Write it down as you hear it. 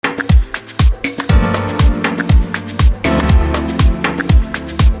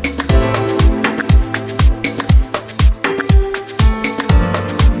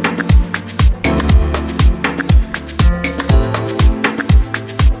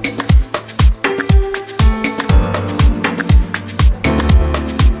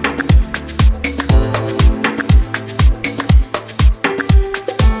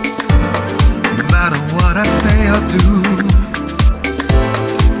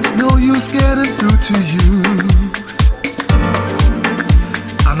just getting through to you.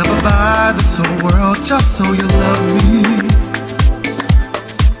 I'll never buy this whole world just so you love me.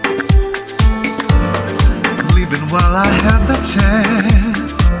 Leaving while I have the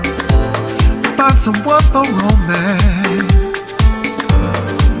chance. Find someone for romance.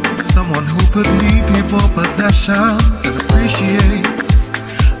 Someone who could leave people possessions and appreciate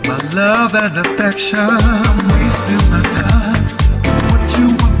my love and affection. I'm wasting my time. What you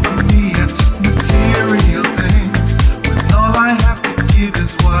want from me are just material things, when all I have to give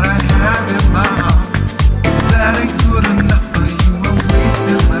is what I have in my heart. That ain't good enough for you. I'm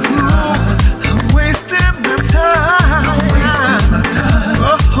wasting my time. I'm wasting my time. I'm wasting my time.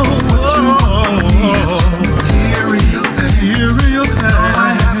 What you want from me are just material things. When all I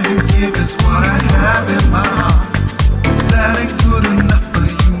have to give is what I have in my heart. That ain't good enough for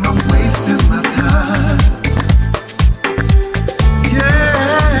you. I'm wasting my time.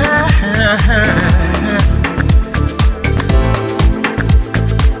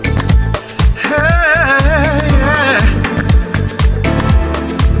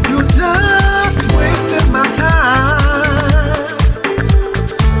 You're just wasting my time.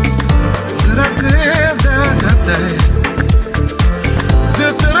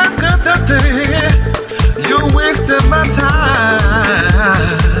 You're wasting my time.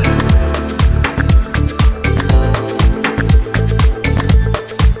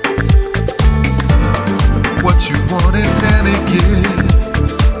 What you want is any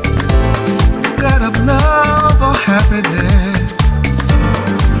gifts instead of love or happiness.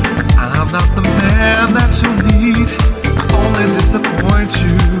 I'm not the man that you need. I only disappoint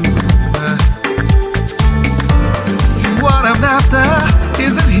you. See, what I'm after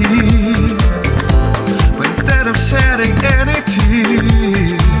isn't here, but instead of shedding any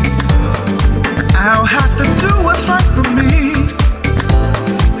tears, I'll have to do what's right for me,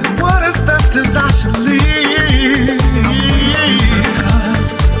 and what is best is I should leave.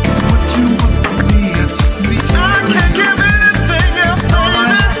 What you want from me, I just need to. I can't give anything else, baby. All I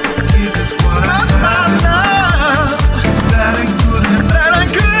have to give is what I have. Love. That ain't good enough. That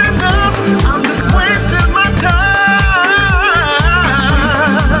ain't good enough. I'm just wasting my time.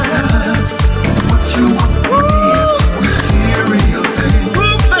 What you want from me, I just material things.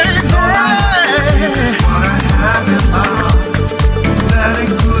 Ooh, baby. All I have to give is what I have in my heart. That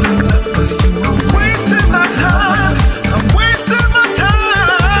ain't good enough for you. I'm wasting my time. I'm wasting my time.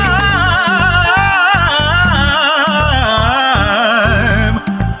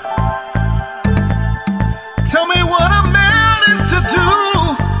 Tell me what a man is to do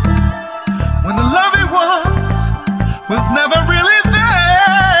when the love he wants was never really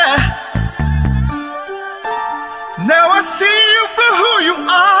there. Now I see you for who you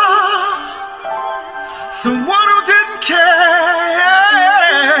are, someone who didn't care.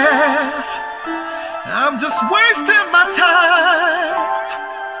 I'm just wasting my time.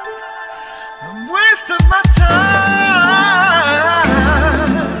 I'm wasting my time.